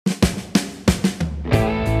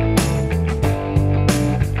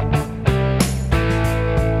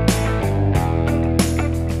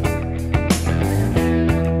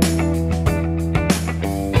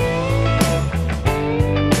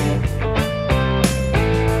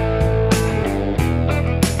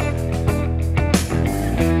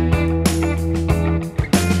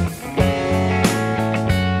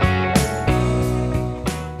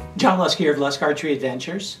Lusky of Lusk Archery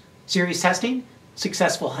Adventures. Serious testing,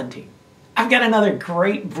 successful hunting. I've got another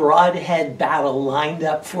great Broadhead Battle lined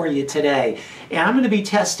up for you today. And I'm going to be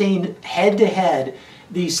testing head-to-head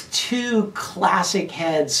these two classic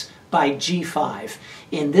heads by G5.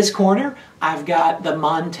 In this corner, I've got the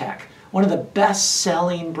MONTEC, one of the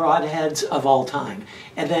best-selling broadheads of all time.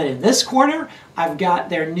 And then in this corner, I've got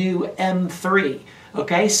their new M3.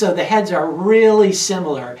 Okay, so the heads are really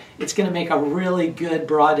similar. It's going to make a really good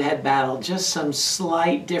broadhead battle. Just some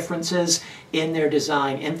slight differences in their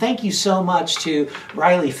design. And thank you so much to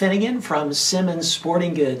Riley Finnegan from Simmons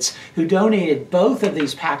Sporting Goods, who donated both of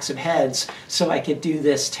these packs of heads so I could do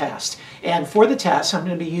this test. And for the test, I'm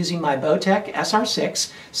going to be using my Bowtech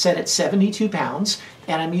SR6 set at 72 pounds.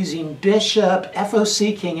 And I'm using Bishop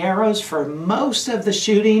FOC King Arrows for most of the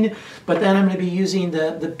shooting, but then I'm going to be using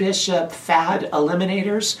the Bishop FAD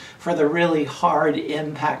eliminators for the really hard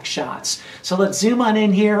impact shots. So let's zoom on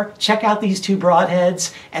in here, check out these two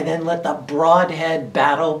broadheads, and then let the broadhead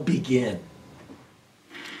battle begin.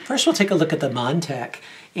 First, we'll take a look at the MONTEC.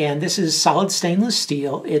 And this is solid stainless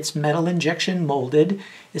steel. It's metal injection molded.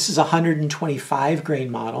 This is a 125 grain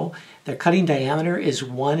model. The cutting diameter is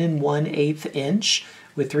 1 1/8 inch.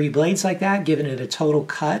 With 3 blades like that, giving it a total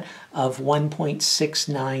cut of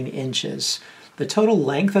 1.69 inches. The total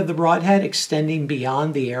length of the broadhead extending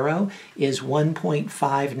beyond the arrow is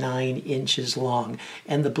 1.59 inches long.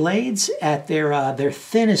 And the blades at their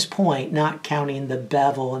thinnest point, not counting the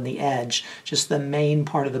bevel and the edge, just the main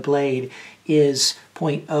part of the blade, is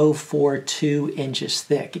 0.042 inches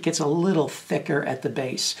thick. It gets a little thicker at the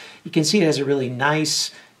base. You can see it has a really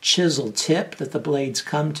nice chisel tip that the blades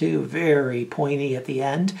come to, very pointy at the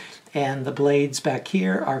end, and the blades back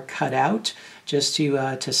here are cut out just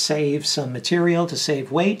to save some material, to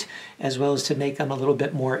save weight, as well as to make them a little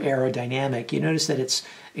bit more aerodynamic. You notice that it's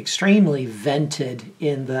extremely vented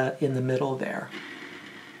in the middle there.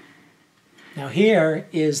 Now here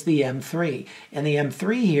is the M3, and the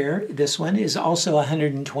M3 here, this one is also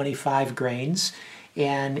 125 grains.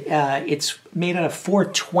 And it's made out of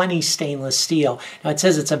 420 stainless steel. Now it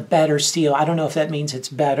says it's a better steel. I don't know if that means it's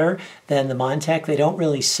better than the MONTEC. They don't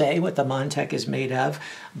really say what the MONTEC is made of,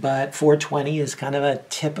 but 420 is kind of a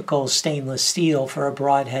typical stainless steel for a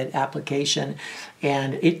broadhead application.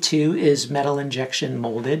 And it too is metal injection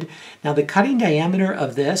molded. Now the cutting diameter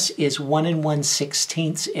of this is 1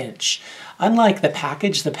 1/16 inch. Unlike the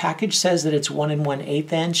package says that it's 1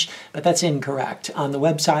 1/8 inch, but that's incorrect. On the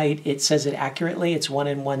website, it says it accurately. It's 1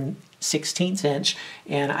 1/16 inch,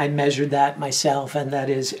 and I measured that myself, and that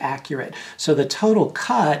is accurate. So the total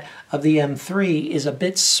cut of the M3 is a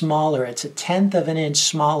bit smaller. It's a 1/10 of an inch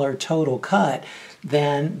smaller total cut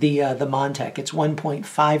than the MONTEC. It's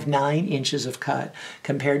 1.59 inches of cut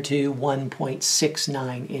compared to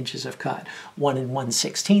 1.69 inches of cut. 1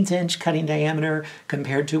 1/16 inch cutting diameter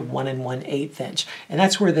compared to 1 1/8 inch. And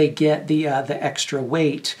that's where they get the extra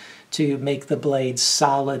weight to make the blades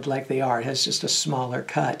solid like they are. It has just a smaller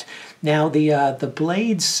cut. Now the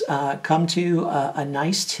blades come to a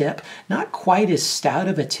nice tip, not quite as stout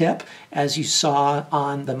of a tip as you saw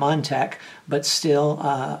on the MONTEC, but still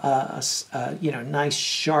nice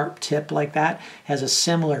sharp tip like that. Has a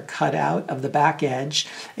similar cutout of the back edge.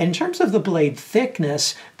 And in terms of the blade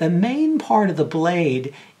thickness, the main part of the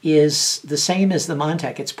blade is the same as the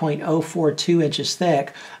MONTEC. It's 0.042 inches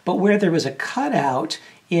thick, but where there was a cutout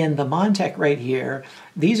in the MONTEC right here,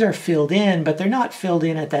 these are filled in, but they're not filled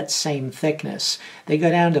in at that same thickness. They go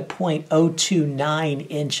down to 0.029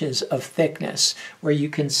 inches of thickness, where you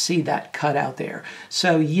can see that cutout there.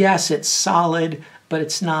 So yes, it's solid, but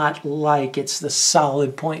it's not like it's the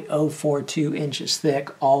solid 0.042 inches thick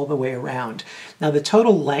all the way around. Now the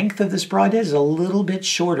total length of this broadhead is a little bit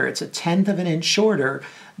shorter. It's a 1/10 of an inch shorter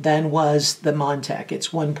than was the MONTEC.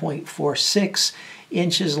 It's 1.46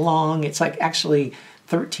 inches long. It's like actually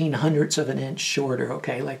 0.13 of an inch shorter,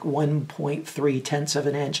 okay, like 1.3 of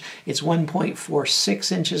an inch. It's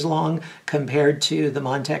 1.46 inches long compared to the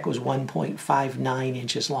MONTEC was 1.59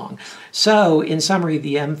 inches long. So in summary,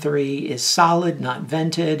 the M3 is solid, not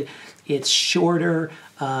vented. It's shorter.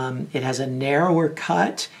 It has a narrower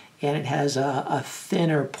cut, and it has a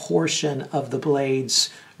thinner portion of the blades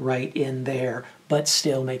right in there, but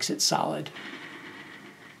still makes it solid.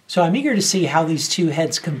 So I'm eager to see how these two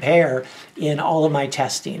heads compare in all of my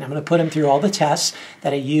testing. I'm going to put them through all the tests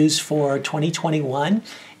that I use for 2021.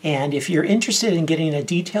 And if you're interested in getting a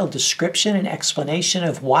detailed description and explanation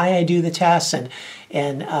of why I do the tests and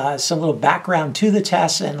some little background to the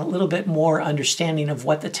tests and a little bit more understanding of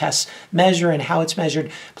what the tests measure and how it's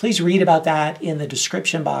measured, please read about that in the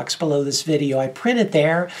description box below this video. I print it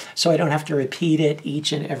there so I don't have to repeat it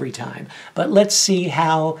each and every time. But let's see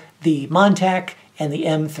how the MONTEC and the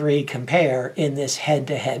M3 compare in this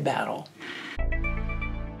head-to-head battle.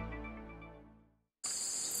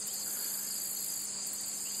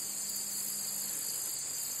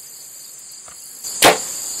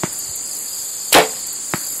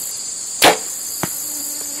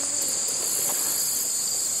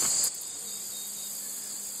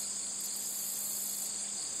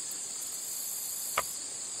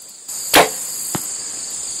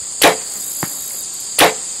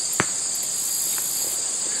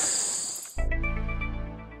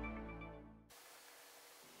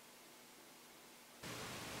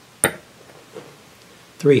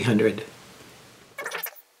 $300.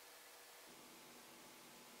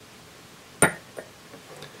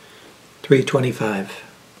 $325.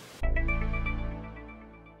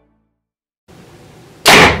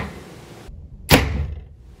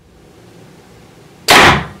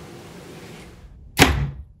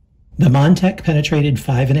 The MONTEC penetrated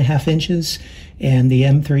 5.5 inches and the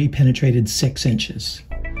M3 penetrated 6 inches.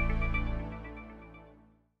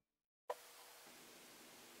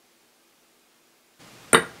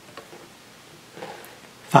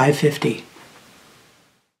 $550.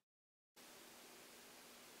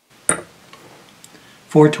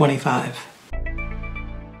 $425.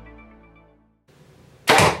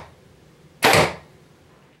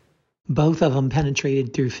 Both of them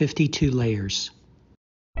penetrated through 52 layers.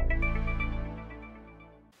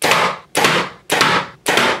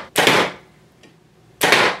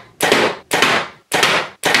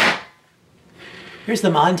 Here's the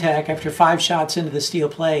MONTEC after 5 shots into the steel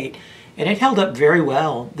plate, and it held up very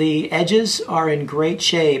well. The edges are in great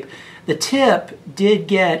shape. The tip did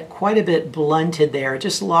get quite a bit blunted there. It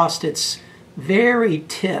just lost its very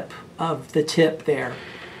tip of the tip there.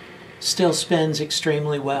 Still spins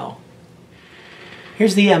extremely well.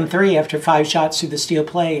 Here's the M3 after 5 shots through the steel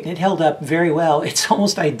plate. It held up very well. It's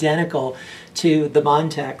almost identical to the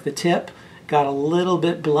MONTEC. The tip got a little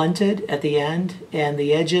bit blunted at the end, and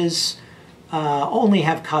the edges only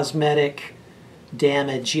have cosmetic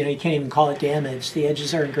damage. You know, you can't even call it damage. The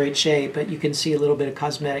edges are in great shape, but you can see a little bit of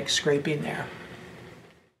cosmetic scraping there.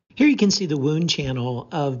 Here you can see the wound channel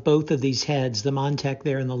of both of these heads, the MONTEC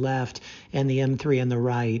there on the left and the M3 on the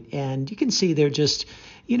right. And you can see they're just,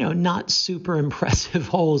 you know, not super impressive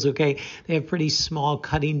holes, okay? They have pretty small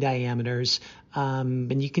cutting diameters.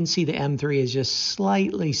 And you can see the M3 is just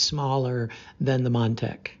slightly smaller than the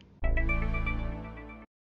MONTEC.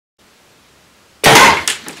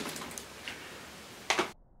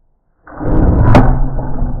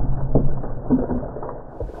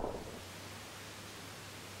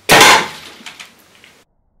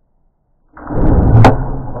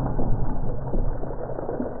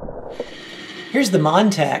 Here's the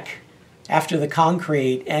MONTEC after the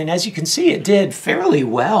concrete, and as you can see, it did fairly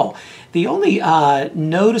well. The only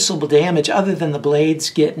noticeable damage, other than the blades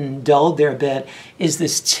getting dulled there a bit, is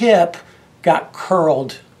this tip got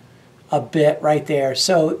curled a bit right there.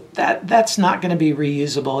 So that's not going to be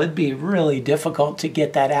reusable. It'd be really difficult to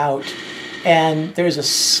get that out. And there's a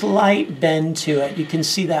slight bend to it. You can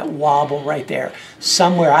see that wobble right there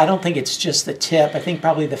somewhere. I don't think it's just the tip. I think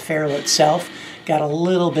probably the ferrule itself got a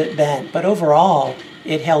little bit bent, but overall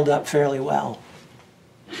it held up fairly well.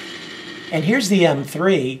 And here's the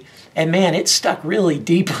M3, and man, it stuck really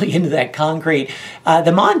deeply into that concrete.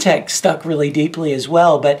 The MONTEC stuck really deeply as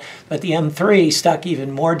well, but the M3 stuck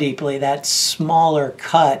even more deeply. That smaller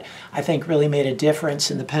cut, I think, really made a difference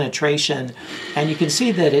in the penetration. And you can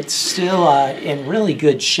see that it's still in really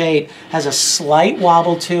good shape, has a slight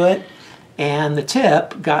wobble to it, and the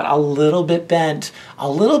tip got a little bit bent, a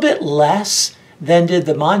little bit less than did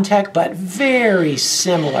the MONTEC, but very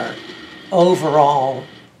similar overall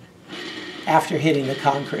after hitting the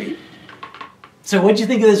concrete. So what'd you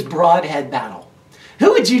think of this broadhead battle?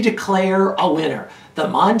 Who would you declare a winner, the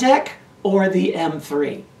MONTEC or the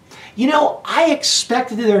M3? You know, I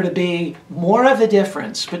expected there to be more of a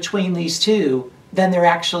difference between these two than there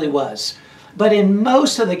actually was. But in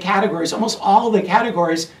most of the categories, almost all the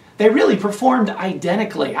categories, they really performed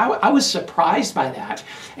identically. I was surprised by that.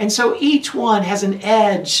 And so each one has an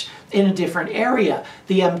edge in a different area.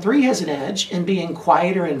 The M3 has an edge in being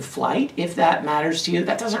quieter in flight, if that matters to you.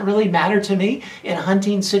 That doesn't really matter to me in a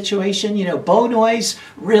hunting situation. You know, bow noise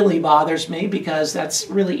really bothers me because that's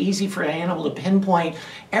really easy for an animal to pinpoint.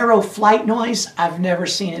 Arrow flight noise, I've never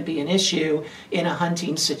seen it be an issue in a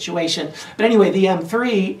hunting situation. But anyway, the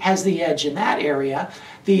M3 has the edge in that area.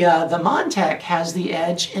 The MONTEC has the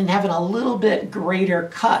edge in having a little bit greater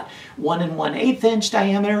cut, 1 1/8 inch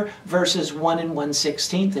diameter versus 1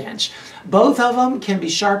 1/16 inch. Both of them can be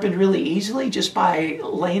sharpened really easily just by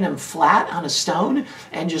laying them flat on a stone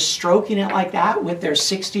and just stroking it like that with their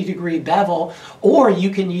 60-degree bevel, or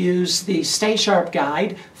you can use the Stay Sharp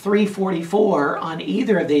Guide 344 on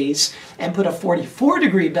either of these and put a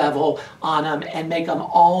 44-degree bevel on them and make them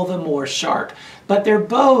all the more sharp. But they're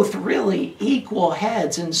both really equal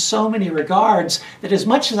heads in so many regards that as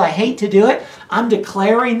much as I hate to do it, I'm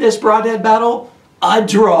declaring this Broadhead Battle a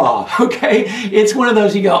draw, okay? It's one of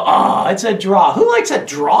those you go, oh, it's a draw. Who likes a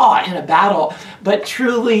draw in a battle? But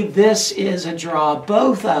truly, this is a draw.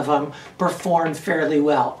 Both of them perform fairly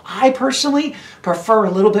well. I personally prefer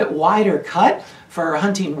a little bit wider cut for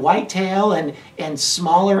hunting whitetail and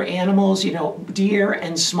smaller animals, you know, deer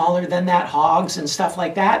and smaller than that, hogs and stuff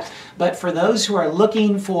like that. But for those who are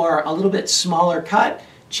looking for a little bit smaller cut,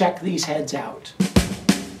 check these heads out.